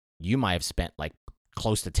you might have spent like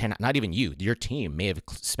close to 10, not even you, your team may have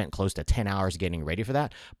spent close to 10 hours getting ready for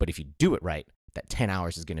that. But if you do it right, that 10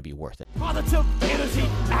 hours is going to be worth it. Positive energy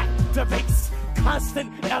activates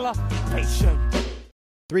constant elevation.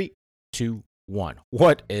 3, 2, 1.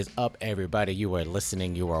 What is up, everybody? You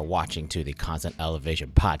are watching to the Constant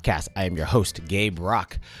Elevation podcast. I am your host, Gabe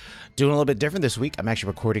Rock. Doing a little bit different this week. I'm actually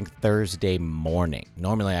recording Thursday morning.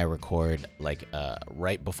 Normally I record like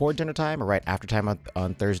right before dinner time or right after time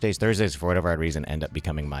on Thursdays. Thursdays, for whatever reason, end up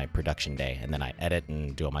becoming my production day. And then I edit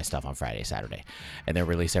and do all my stuff on Friday, Saturday. And then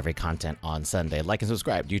release every content on Sunday. Like and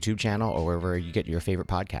subscribe, YouTube channel or wherever you get your favorite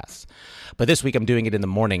podcasts. But this week I'm doing it in the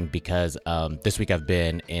morning because this week I've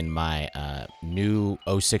been in my new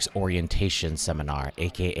 06 orientation seminar,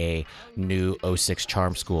 aka new 06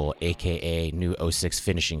 charm school, aka new 06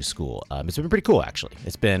 finishing school. It's been pretty cool, actually.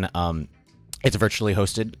 It's been it's virtually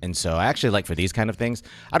hosted, and so I actually like, for these kind of things,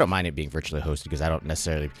 I don't mind it being virtually hosted because I don't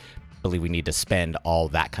necessarily believe we need to spend all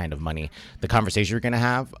that kind of money. The conversations we're going to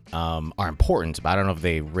have are important, but I don't know if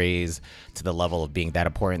they raise to the level of being that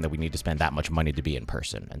important that we need to spend that much money to be in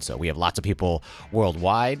person. And so we have lots of people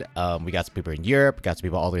worldwide. We got some people in Europe, got some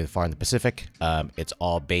people all the way far in the Pacific. It's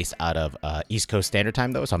all based out of East Coast Standard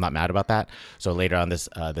Time, though, so I'm not mad about that. So later on this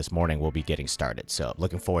morning, we'll be getting started. So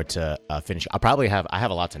looking forward to finishing. I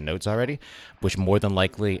have a lot of notes already, which more than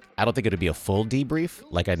likely, I don't think it'll be a full debrief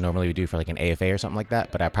like I normally would do for like an AFA or something like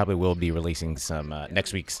that, but I probably will be releasing some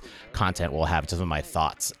next week's content. We'll have some of my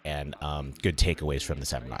thoughts and good takeaways from the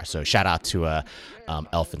seminar. So shout out to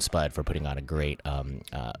Elf and Spud for putting on a great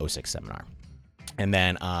 06 seminar. And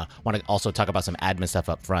then want to also talk about some admin stuff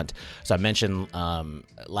up front. So I mentioned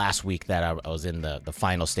last week that I was in the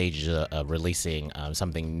final stages of releasing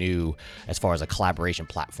something new as far as a collaboration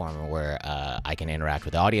platform where I can interact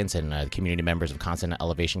with the audience, and the community members of Constant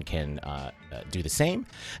Elevation can do the same.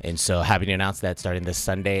 And so happy to announce that starting this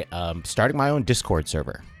Sunday, starting my own Discord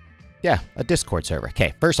server. Yeah, a Discord server.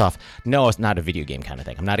 Okay, first off, no, it's not a video game kind of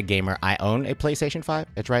thing. I'm not a gamer. I own a PlayStation 5.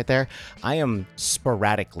 It's right there. I am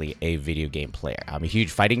sporadically a video game player. I'm a huge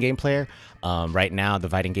fighting game player. Right now, the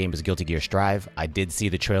fighting game is Guilty Gear Strive. I did see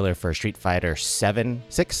the trailer for Street Fighter 7.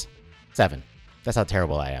 That's how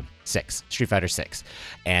terrible I am. Street Fighter 6.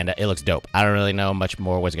 And it looks dope. I don't really know much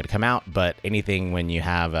more what's going to come out, but anything when you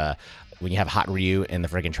have Hot Ryu in the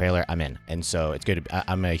friggin' trailer, I'm in. And so it's good.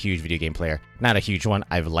 I'm a huge video game player. Not a huge one.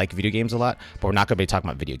 I like video games a lot, but we're not going to be talking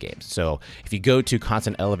about video games. So if you go to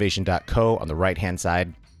constantelevation.co on the right-hand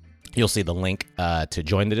side, you'll see the link to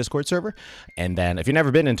join the Discord server. And then if you've never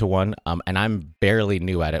been into one, and I'm barely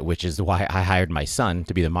new at it, which is why I hired my son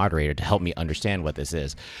to be the moderator to help me understand what this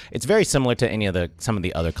is. It's very similar to some of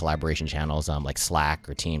the other collaboration channels, like Slack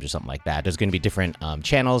or Teams or something like that. There's going to be different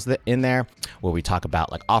channels in there where we talk about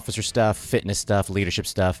like officer stuff, fitness stuff, leadership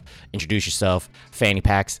stuff, introduce yourself, fanny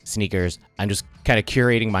packs, sneakers. I'm just kind of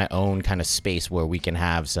curating my own kind of space where we can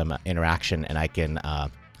have some interaction, and I can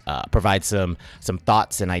provide some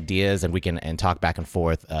thoughts and ideas, and we can talk back and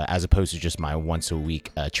forth as opposed to just my once a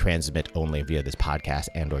week transmit only via this podcast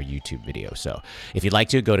and or YouTube video. So if you'd like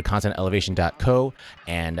to, go to constantelevation.co,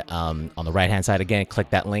 and on the right hand side again, click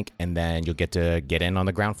that link, and then you'll get to get in on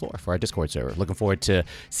the ground floor for our Discord server. Looking forward to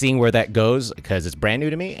seeing where that goes because it's brand new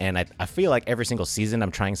to me, and I feel like every single season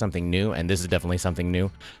I'm trying something new, and this is definitely something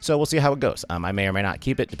new. So we'll see how it goes. I may or may not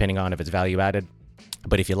keep it depending on if it's value added.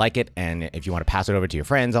 But if you like it, and if you want to pass it over to your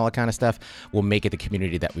friends, all that kind of stuff, we'll make it the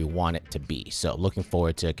community that we want it to be. So looking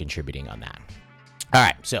forward to contributing on that. All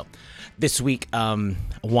right, so this week I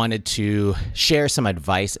wanted to share some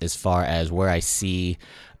advice as far as where I see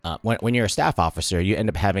when you're a staff officer, you end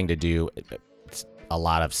up having to do a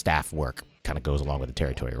lot of staff work. Kind of goes along with the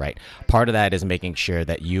territory, right? Part of that is making sure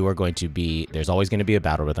that you are going to be, there's always going to be a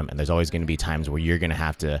battle rhythm, and there's always going to be times where you're going to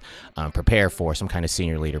have to prepare for some kind of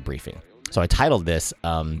senior leader briefing. So I titled this,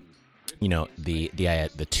 the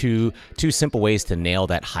two simple ways to nail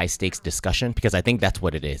that high stakes discussion, because I think that's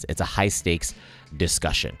what it is. It's a high stakes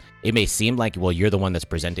discussion. It may seem like, well, you're the one that's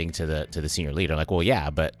presenting to the senior leader. Like, well, yeah,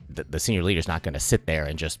 but the senior leader's not going to sit there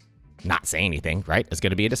and just not say anything, right? It's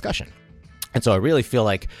going to be a discussion. And so I really feel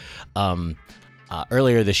like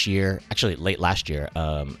earlier this year, actually late last year,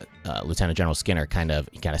 Lieutenant General Skinner kind of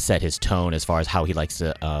set his tone as far as how he likes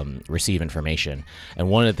to receive information. And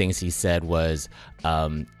one of the things he said was,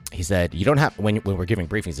 he said, you don't have, when we're giving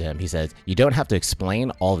briefings to him, he says, you don't have to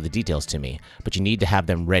explain all of the details to me, but you need to have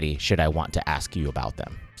them ready should I want to ask you about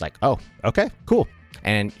them. It's like, oh, okay, cool.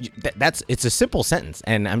 And it's a simple sentence,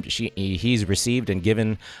 and he's received and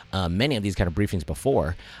given many of these kind of briefings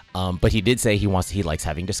before, but he did say he likes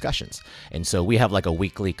having discussions. And so we have like a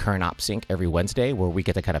weekly current op sync every Wednesday where we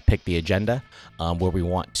get to kind of pick the agenda, where we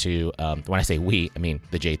want to, when I say we, I mean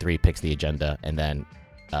the J3 picks the agenda, and then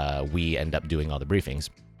we end up doing all the briefings,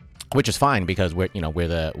 which is fine because we're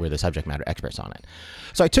the subject matter experts on it.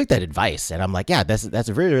 So I took that advice and I'm like, yeah, that's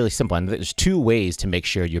really, really simple. And there's 2 ways to make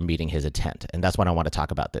sure you're meeting his intent. And that's what I want to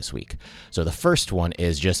talk about this week. So the first one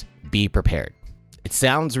is just be prepared. It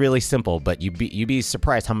sounds really simple, but you'd be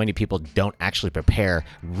surprised how many people don't actually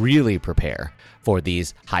really prepare for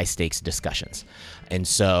these high stakes discussions. And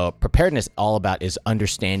so preparedness all about is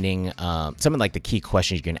understanding some of like the key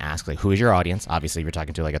questions you're going to ask, like who is your audience? Obviously, if you're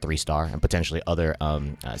talking to like a 3-star and potentially other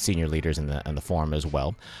senior leaders in the forum as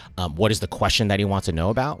well. What is the question that he wants to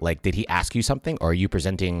know about? Like, did he ask you something, or are you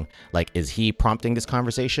presenting, like, is he prompting this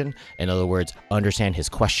conversation? In other words, understand his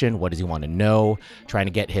question. What does he want to know? Trying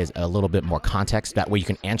to get a little bit more context. That way you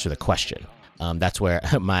can answer the question. That's where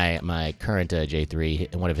my current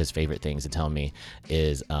J3, one of his favorite things to tell me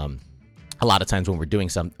is a lot of times when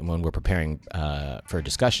we're preparing for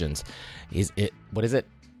discussions, what is it?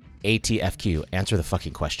 ATFQ, answer the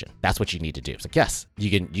fucking question. That's what you need to do. It's like, yes,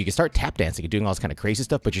 you can start tap dancing and doing all this kind of crazy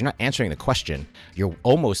stuff, but you're not answering the question. You're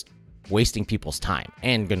almost wasting people's time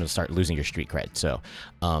and going to start losing your street cred. So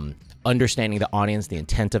understanding the audience, the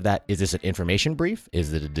intent of that. Is this an information brief?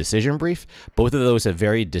 Is it a decision brief? Both of those have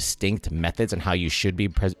very distinct methods on how you should be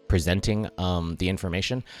presenting the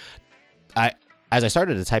information. As I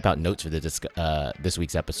started to type out notes for this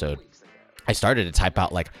week's episode, I started to type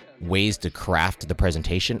out like ways to craft the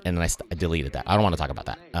presentation, and then I deleted that. I don't want to talk about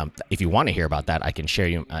that. If you want to hear about that, I can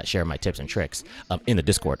share my tips and tricks in the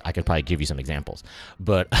Discord. I could probably give you some examples.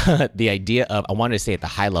 But the idea of, I wanted to stay at the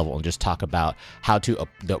high level and just talk about how to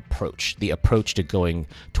the approach to going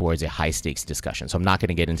towards a high stakes discussion. So I'm not going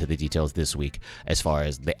to get into the details this week as far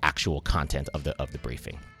as the actual content of the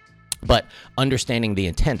briefing. But understanding the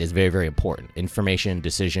intent is very, very important. Information,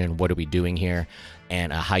 decision, what are we doing here,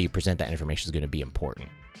 and how you present that information is going to be important.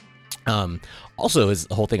 Also is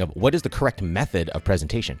the whole thing of what is the correct method of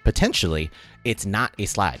presentation. Potentially, it's not a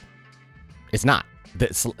slide. It's not. The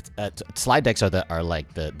slide decks are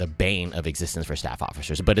like the bane of existence for staff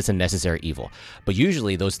officers, but it's a necessary evil. But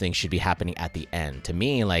usually those things should be happening at the end. To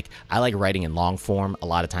me, like, I like writing in long form. A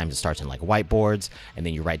lot of times it starts in like whiteboards, and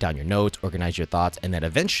then you write down your notes, organize your thoughts, and then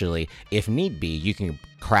eventually, if need be, you can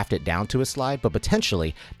craft it down to a slide. But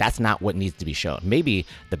potentially that's not what needs to be shown. Maybe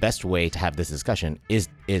the best way to have this discussion is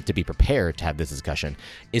to be prepared to have this discussion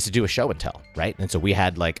is to do a show and tell, right? And so we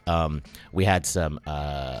had some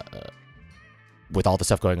with all the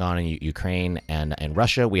stuff going on in Ukraine and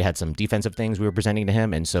Russia, we had some defensive things we were presenting to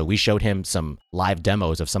him. And so we showed him some live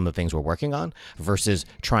demos of some of the things we're working on versus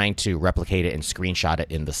trying to replicate it and screenshot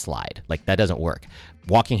it in the slide. Like, that doesn't work.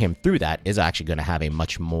 Walking him through that is actually going to have a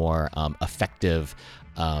much more effective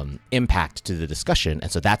impact to the discussion.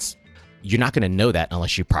 And so you're not going to know that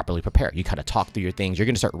unless you properly prepare. You kind of talk through your things. You're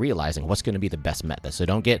going to start realizing what's going to be the best method. So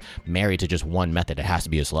don't get married to just one method. It has to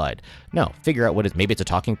be a slide. No, figure out maybe it's a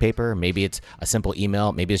talking paper. Maybe it's a simple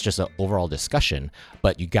email. Maybe it's just an overall discussion,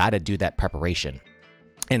 but you got to do that preparation.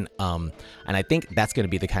 And I think that's going to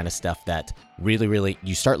be the kind of stuff that really, really,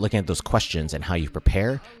 you start looking at those questions and how you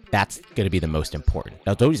prepare. That's going to be the most important.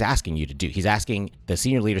 Now, what he's asking you to do, the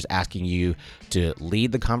senior leader's asking you to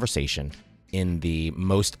lead the conversation in the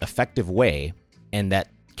most effective way, and that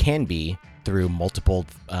can be through multiple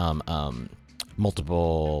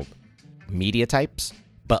media types,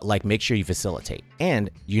 but like, make sure you facilitate and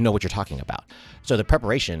you know what you're talking about. So the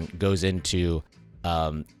preparation goes into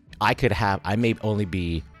I may only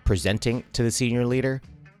be presenting to the senior leader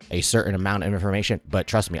a certain amount of information, but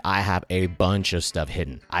trust me, I have a bunch of stuff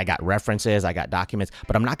hidden. I got references, I got documents,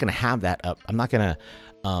 but I'm not going to have that up. I'm not going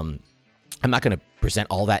to present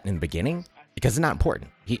all that in the beginning, because it's not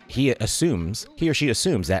important. He or she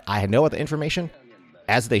assumes that I know the information,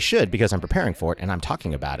 as they should, because I'm preparing for it and I'm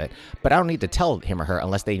talking about it, but I don't need to tell him or her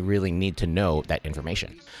unless they really need to know that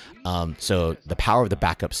information. So the power of the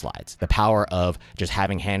backup slides, the power of just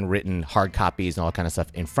having handwritten hard copies and all that kind of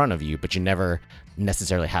stuff in front of you, but you never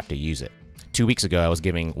necessarily have to use it. 2 weeks ago, I was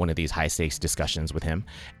giving one of these high stakes discussions with him,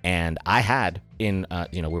 and I had we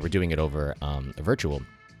were doing it over virtual.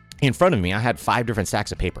 In front of me, I had 5 different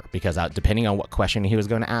stacks of paper because depending on what question he was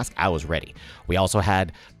going to ask, I was ready. We also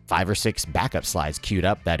had 5 or 6 backup slides queued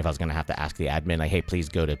up that if I was going to have to ask the admin, like, hey, please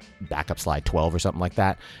go to backup slide 12 or something like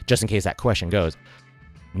that, just in case that question goes.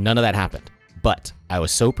 None of that happened. But I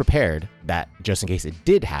was so prepared that just in case it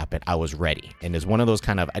did happen, I was ready. And it's one of those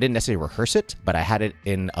kind of, I didn't necessarily rehearse it, but I had it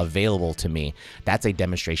available to me. That's a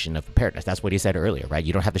demonstration of preparedness. That's what he said earlier, right?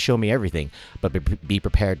 You don't have to show me everything, but be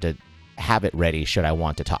prepared to have it ready should I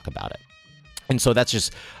want to talk about it. And so that's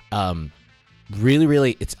just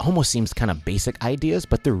really, it almost seems kind of basic ideas,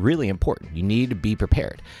 but they're really important. You need to be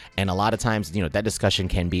prepared. And a lot of times, that discussion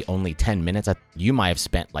can be only 10 minutes. You might have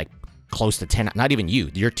spent like close to 10, not even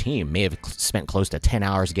you, your team may have spent close to 10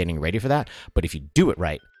 hours getting ready for that. But if you do it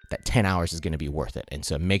right, that 10 hours is going to be worth it. And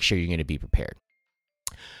so make sure you're going to be prepared.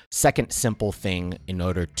 Second simple thing in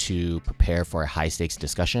order to prepare for a high stakes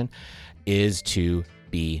discussion is to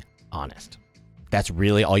be honest. That's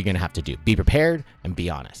really all you're going to have to do. Be prepared and be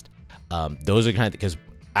honest. Those are kind of, because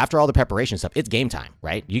after all the preparation stuff, it's game time,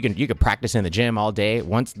 right? You can practice in the gym all day.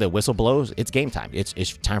 Once the whistle blows, it's game time.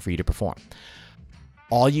 It's time for you to perform.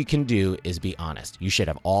 All you can do is be honest. You should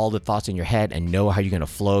have all the thoughts in your head and know how you're going to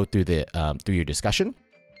flow through through your discussion.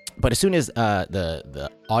 But as soon as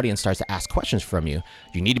the audience starts to ask questions from you,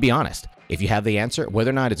 you need to be honest. If you have the answer, whether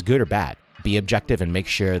or not it's good or bad, be objective and make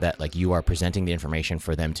sure that like you are presenting the information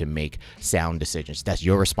for them to make sound decisions. That's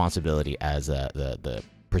your responsibility as the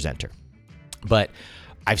presenter. But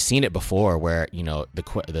I've seen it before where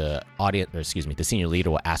the audience, or excuse me, the senior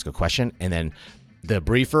leader will ask a question and then the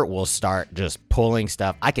briefer will start just pulling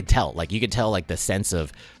stuff. I could tell, you could tell the sense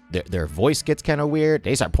of their voice gets kind of weird.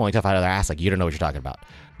 They start pulling stuff out of their ass like you don't know what you're talking about.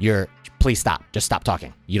 Please stop. Just stop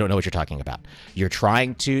talking. You don't know what you're talking about. You're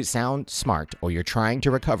trying to sound smart or you're trying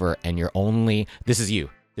to recover and this is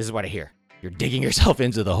you. This is what I hear. You're digging yourself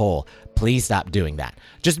into the hole. Please stop doing that.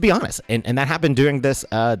 Just be honest. And that happened during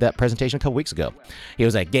that presentation a couple weeks ago. He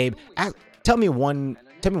was like, Gabe, tell me one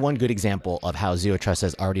good example of how Zero Trust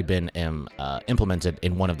has already been implemented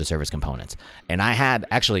in one of the service components. And I had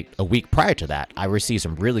actually a week prior to that, I received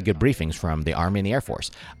some really good briefings from the Army and the Air Force.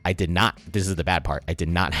 I did not, this is the bad part, I did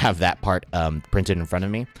not have that part printed in front of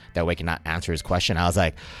me. That way I cannot answer his question. I was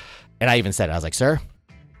like, and I even said it, I was like, sir,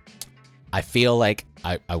 I feel like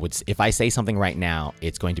I would, if I say something right now,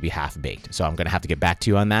 it's going to be half-baked. So I'm going to have to get back to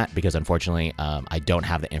you on that because unfortunately, I don't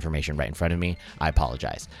have the information right in front of me. I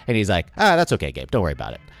apologize. And he's like, that's okay, Gabe. Don't worry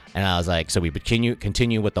about it. And I was like, so we would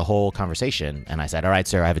continue with the whole conversation. And I said, all right,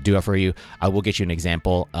 sir, I have a do-it for you. I will get you an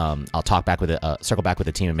example. I'll talk back with circle back with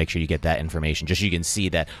the team and make sure you get that information just so you can see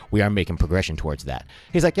that we are making progression towards that.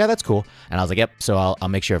 He's like, yeah, that's cool. And I was like, yep. So I'll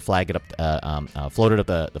make sure float it up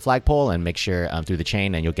the flagpole and make sure through the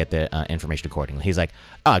chain and you'll get the information accordingly. He's like,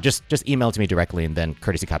 just email it to me directly and then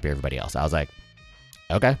courtesy copy everybody else. I was like,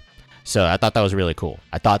 okay. So I thought that was really cool.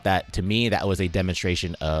 I thought that, to me, that was a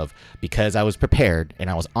demonstration of, because I was prepared and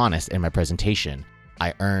I was honest in my presentation,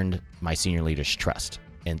 I earned my senior leader's trust.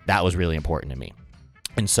 And that was really important to me.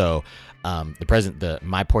 And so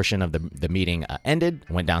my portion of the meeting ended,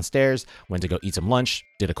 went downstairs, went to go eat some lunch,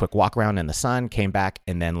 did a quick walk around in the sun, came back,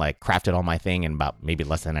 and then crafted all my thing in about maybe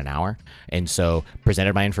less than an hour. And so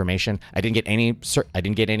presented my information. I didn't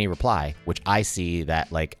get any reply, which I see that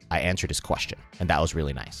I answered his question, and that was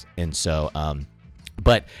really nice. And so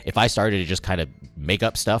but if I started to just kind of make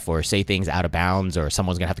up stuff or say things out of bounds, or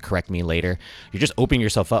someone's gonna have to correct me later, you're just opening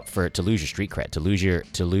yourself up to lose your street cred, to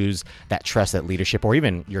lose that trust that leadership or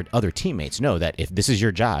even your other teammates know that if this is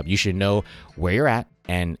your job, you should know where you're at.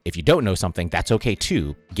 And if you don't know something, that's okay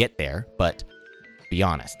too. Get there, but be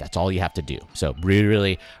honest. That's all you have to do. So really,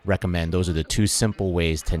 really recommend those are the two simple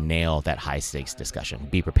ways to nail that high stakes discussion.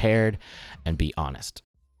 Be prepared and be honest.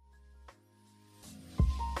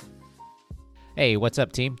 Hey, what's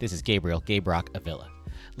up, team? This is Gabe Rock Avila.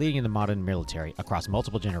 Leading in the modern military across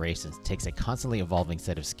multiple generations takes a constantly evolving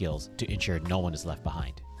set of skills to ensure no one is left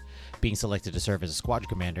behind. Being selected to serve as a squadron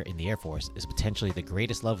commander in the Air Force is potentially the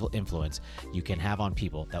greatest level of influence you can have on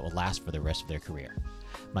people that will last for the rest of their career.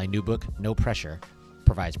 My new book, No Pressure,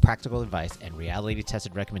 provides practical advice and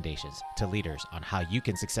reality-tested recommendations to leaders on how you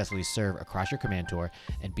can successfully serve across your command tour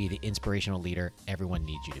and be the inspirational leader everyone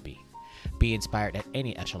needs you to be. Be inspired at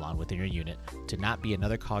any echelon within your unit to not be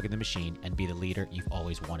another cog in the machine and be the leader you've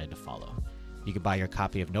always wanted to follow. You can buy your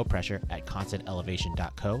copy of No Pressure at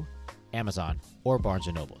constantelevation.co, Amazon, or Barnes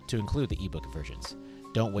 & Noble to include the ebook versions.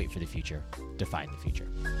 Don't wait for the future. Define the future.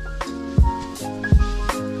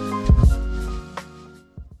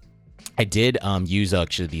 I did use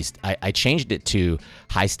actually these. I changed it to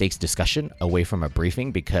high stakes discussion away from a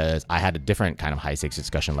briefing because I had a different kind of high stakes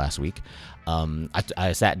discussion last week.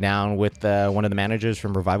 I sat down with one of the managers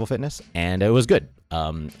from Revival Fitness, and it was good.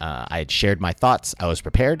 I had shared my thoughts. I was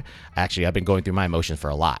prepared. Actually, I've been going through my emotions for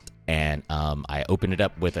a lot. And I opened it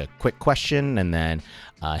up with a quick question, and then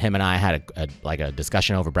him and I had a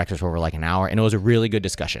discussion over breakfast for over like an hour, and it was a really good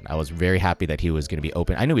discussion. I was very happy that he was going to be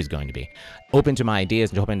open. I knew he was going to be open to my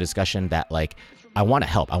ideas and open to discussion that like, I want to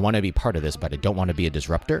help. I want to be part of this, but I don't want to be a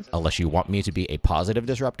disruptor unless you want me to be a positive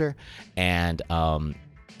disruptor. And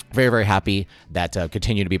very, very happy that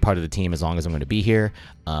continue to be part of the team as long as I'm going to be here.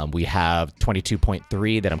 We have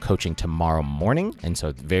 22.3 that I'm coaching tomorrow morning. And so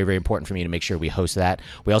it's very, very important for me to make sure we host that.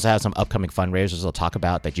 We also have some upcoming fundraisers I'll talk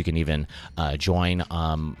about that you can even join,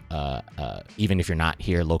 even if you're not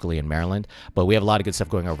here locally in Maryland. But we have a lot of good stuff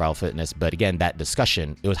going on with Revival Fitness. But again, that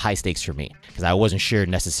discussion, it was high stakes for me because I wasn't sure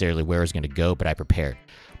necessarily where it was going to go, but I prepared.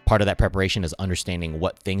 Part of that preparation is understanding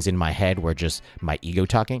what things in my head were just my ego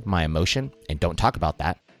talking, my emotion, and don't talk about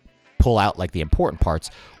that. Pull out like the important parts.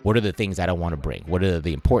 What are the things that I want to bring? What are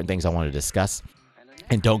the important things I want to discuss?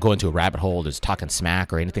 And don't go into a rabbit hole just talking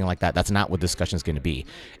smack or anything like that. That's not what discussion is going to be.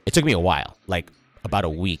 It took me a while, like about a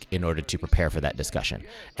week, in order to prepare for that discussion.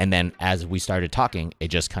 And then as we started talking, it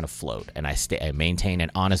just kind of flowed, and I maintained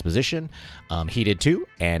an honest position. He did too,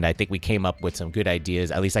 and I think we came up with some good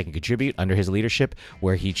ideas. At least I can contribute under his leadership,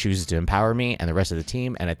 where he chooses to empower me and the rest of the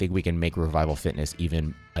team. And I think we can make Revival Fitness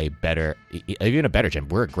even a better gym.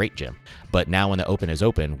 We're a great gym, but now when the open is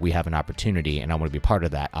open, we have an opportunity, and I want to be part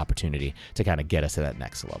of that opportunity to kind of get us to that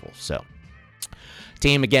next level. So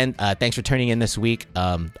team, again, thanks for tuning in this week.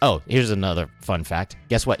 Here's another fun fact.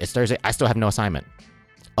 Guess what? It's Thursday. I still have no assignment.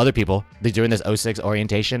 Other people, they're doing this 06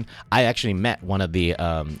 orientation. I actually met one of the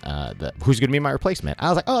who's going to be my replacement. I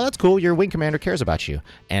was like, oh, that's cool. Your wing commander cares about you,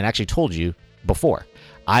 and actually told you before.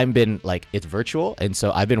 I've been like, it's virtual, and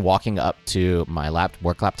so I've been walking up to my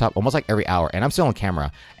work laptop almost like every hour, and I'm still on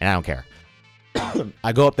camera, and I don't care.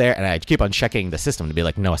 I go up there and I keep on checking the system to be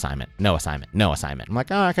like, no assignment, no assignment, no assignment. I'm like,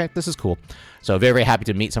 oh, okay, this is cool. So very, very happy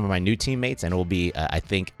to meet some of my new teammates, and it will be, I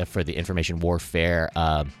think, for the information warfare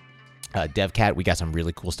DevCat, we got some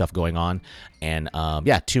really cool stuff going on, and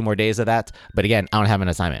 2 more days of that. But again, I don't have an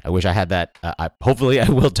assignment. I wish I had that. Hopefully I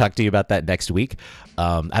will talk to you about that next week.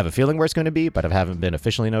 I have a feeling where it's going to be, but I haven't been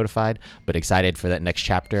officially notified, but excited for that next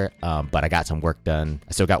chapter. But I got some work done.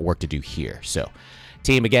 I still got work to do here. So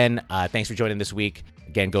team, again, thanks for joining this week.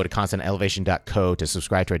 Again, go to constantelevation.co to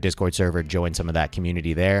subscribe to our Discord server, join some of that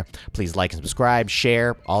community there. Please like and subscribe,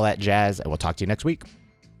 share, all that jazz, and we'll talk to you next week.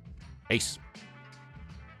 Peace.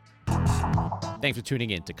 Thanks for tuning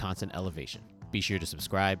in to Constant Elevation. Be sure to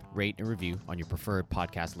subscribe, rate, and review on your preferred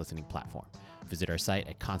podcast listening platform. Visit our site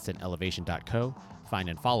at constantelevation.co, find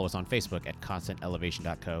and follow us on Facebook at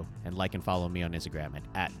constantelevation.co, and like and follow me on Instagram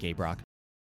at GayBrock.